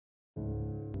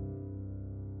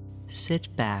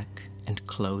sit back and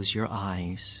close your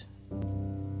eyes.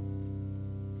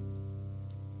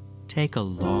 Take a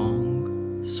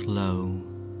long, slow,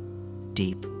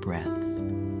 deep breath.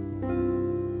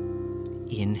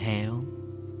 Inhale.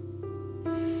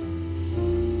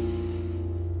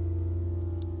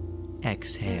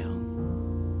 Exhale.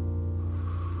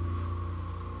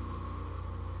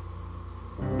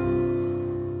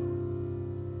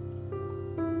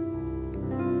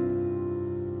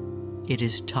 It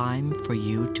is time for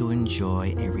you to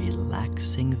enjoy a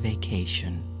relaxing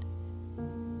vacation.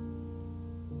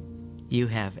 You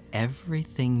have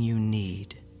everything you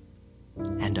need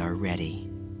and are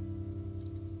ready.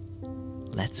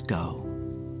 Let's go.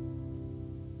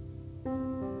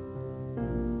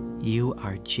 You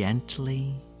are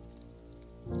gently,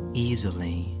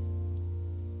 easily,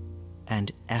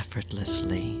 and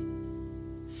effortlessly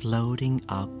floating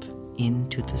up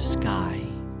into the sky.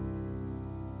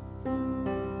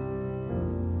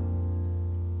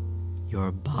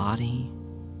 Your body,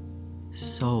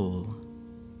 soul,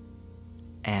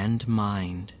 and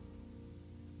mind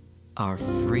are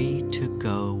free to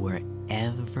go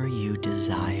wherever you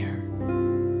desire.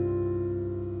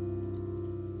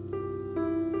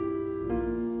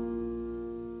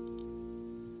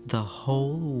 The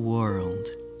whole world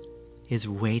is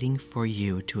waiting for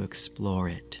you to explore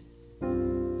it.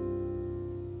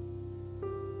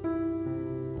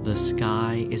 The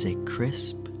sky is a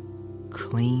crisp,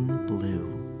 clean blue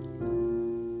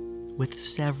with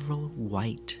several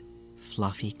white,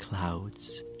 fluffy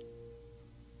clouds.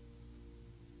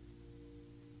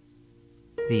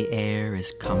 The air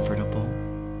is comfortable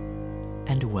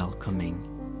and welcoming.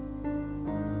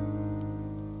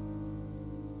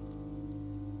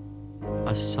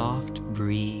 A soft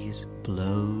breeze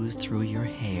blows through your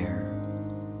hair,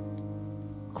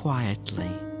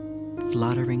 quietly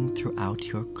fluttering throughout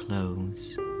your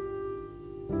clothes,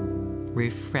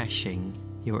 refreshing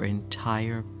your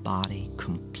entire body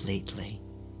completely.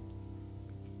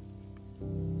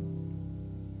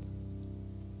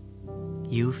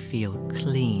 You feel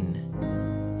clean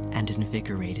and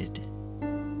invigorated.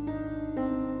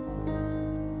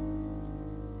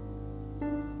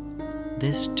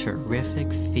 This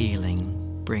terrific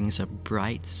feeling brings a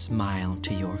bright smile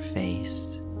to your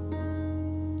face.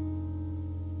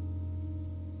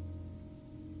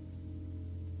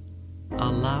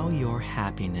 Allow your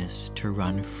happiness to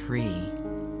run free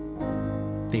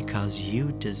because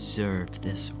you deserve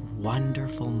this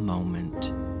wonderful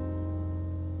moment.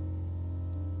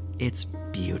 It's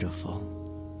beautiful.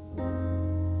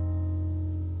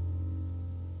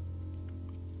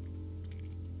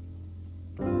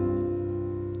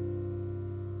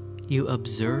 You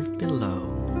observe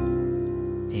below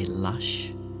a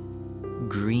lush,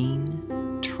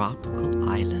 green, tropical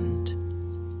island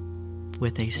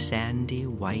with a sandy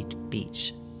white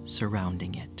beach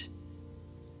surrounding it.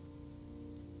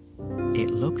 It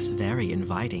looks very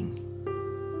inviting.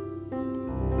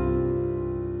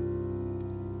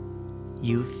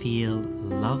 You feel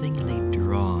lovingly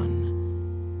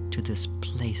drawn to this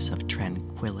place of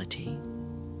tranquility.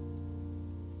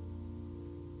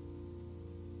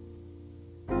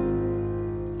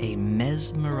 A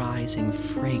mesmerizing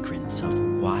fragrance of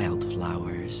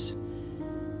wildflowers,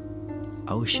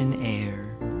 ocean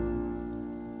air,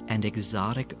 and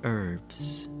exotic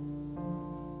herbs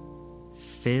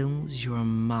fills your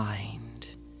mind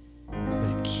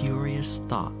with curious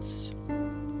thoughts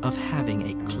of having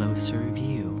a closer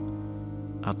view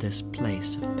of this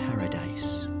place of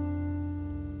paradise.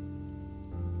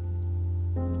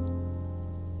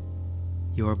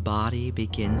 Your body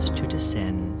begins to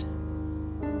descend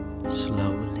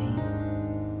slowly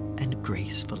and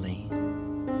gracefully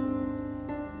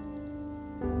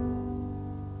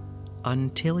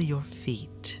until your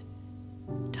feet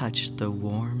touch the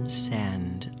warm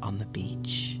sand on the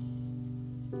beach.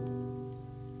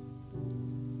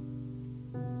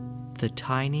 The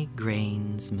tiny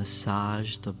grains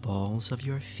massage the balls of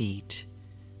your feet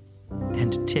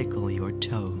and tickle your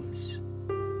toes.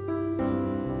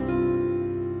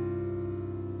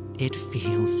 It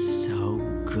feels so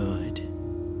good.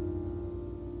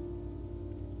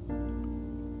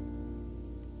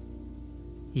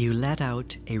 You let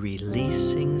out a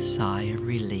releasing sigh of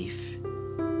relief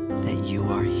that you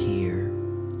are here.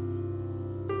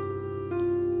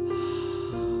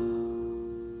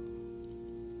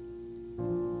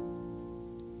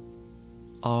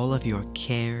 All of your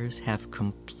cares have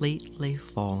completely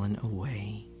fallen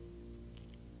away.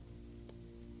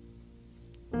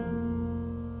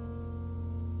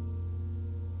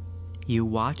 You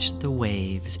watch the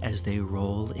waves as they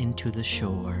roll into the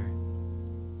shore.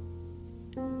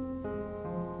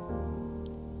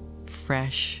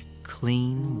 Fresh,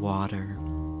 clean water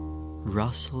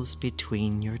rustles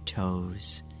between your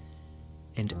toes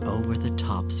and over the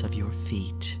tops of your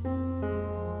feet,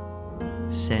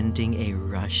 sending a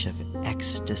rush of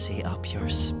ecstasy up your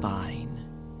spine.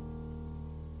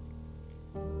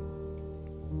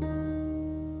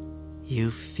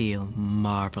 You feel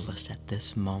marvelous at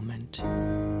this moment.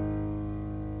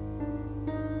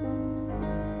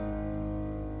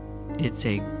 It's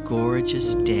a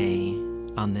gorgeous day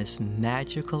on this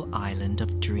magical island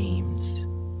of dreams.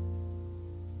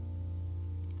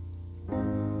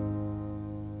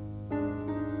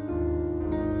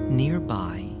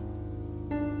 Nearby,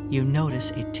 you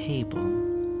notice a table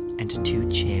and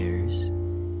 2 chairs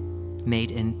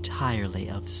made entirely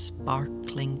of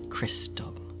sparkling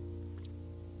crystal.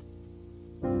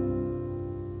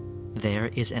 There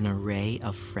is an array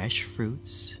of fresh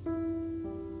fruits,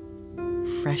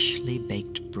 freshly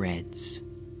baked breads,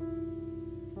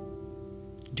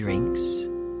 drinks,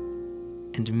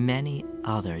 and many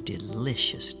other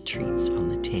delicious treats on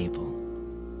the table.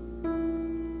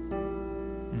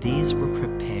 These were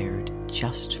prepared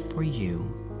just for you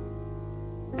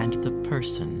and the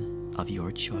person of your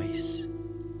choice.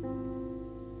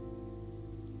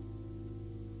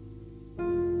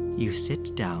 You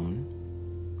sit down,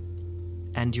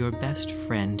 and your best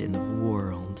friend in the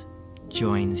world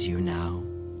joins you now.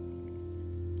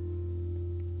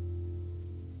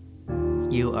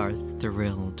 You are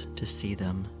thrilled to see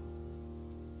them.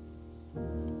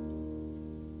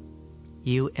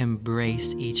 You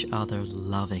embrace each other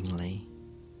lovingly.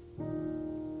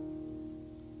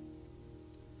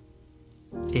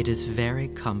 It is very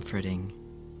comforting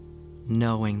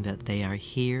knowing that they are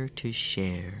here to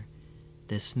share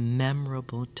this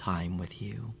memorable time with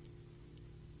you.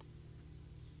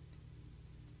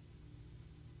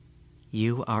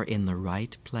 You are in the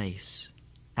right place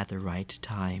at the right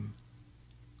time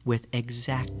with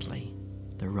exactly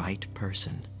the right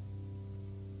person.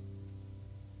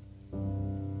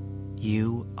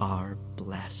 You are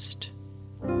blessed.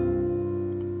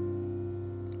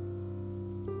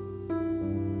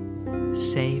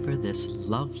 Savor this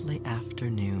lovely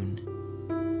afternoon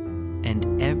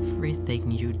and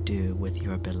everything you do with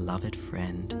your beloved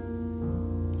friend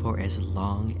for as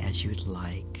long as you'd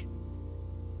like.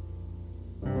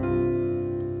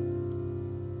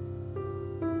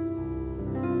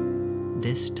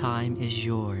 This time is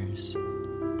yours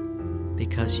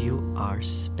because you are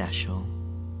special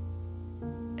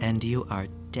and you are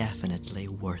definitely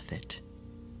worth it.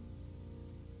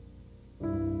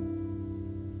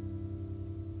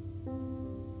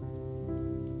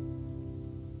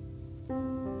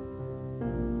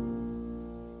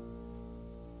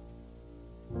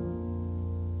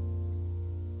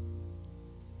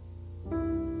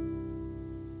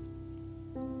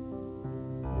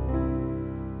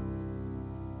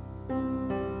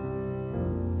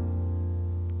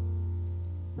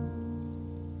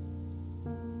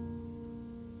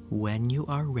 When you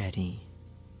are ready,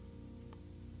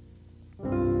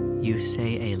 you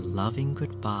say a loving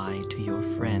goodbye to your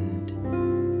friend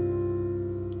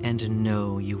and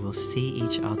know you will see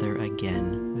each other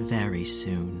again very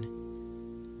soon.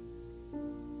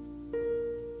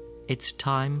 It's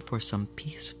time for some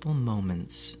peaceful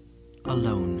moments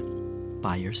alone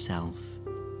by yourself.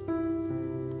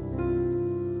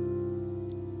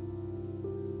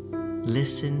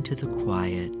 Listen to the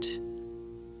quiet,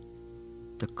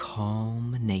 the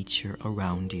calm nature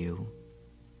around you.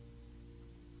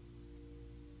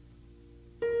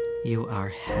 You are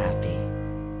happy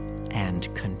and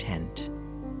content.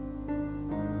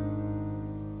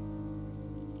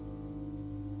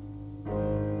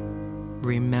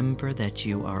 Remember that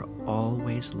you are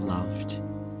always loved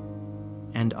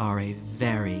and are a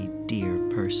very dear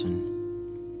person.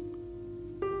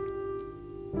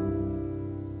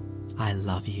 I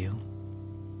love you.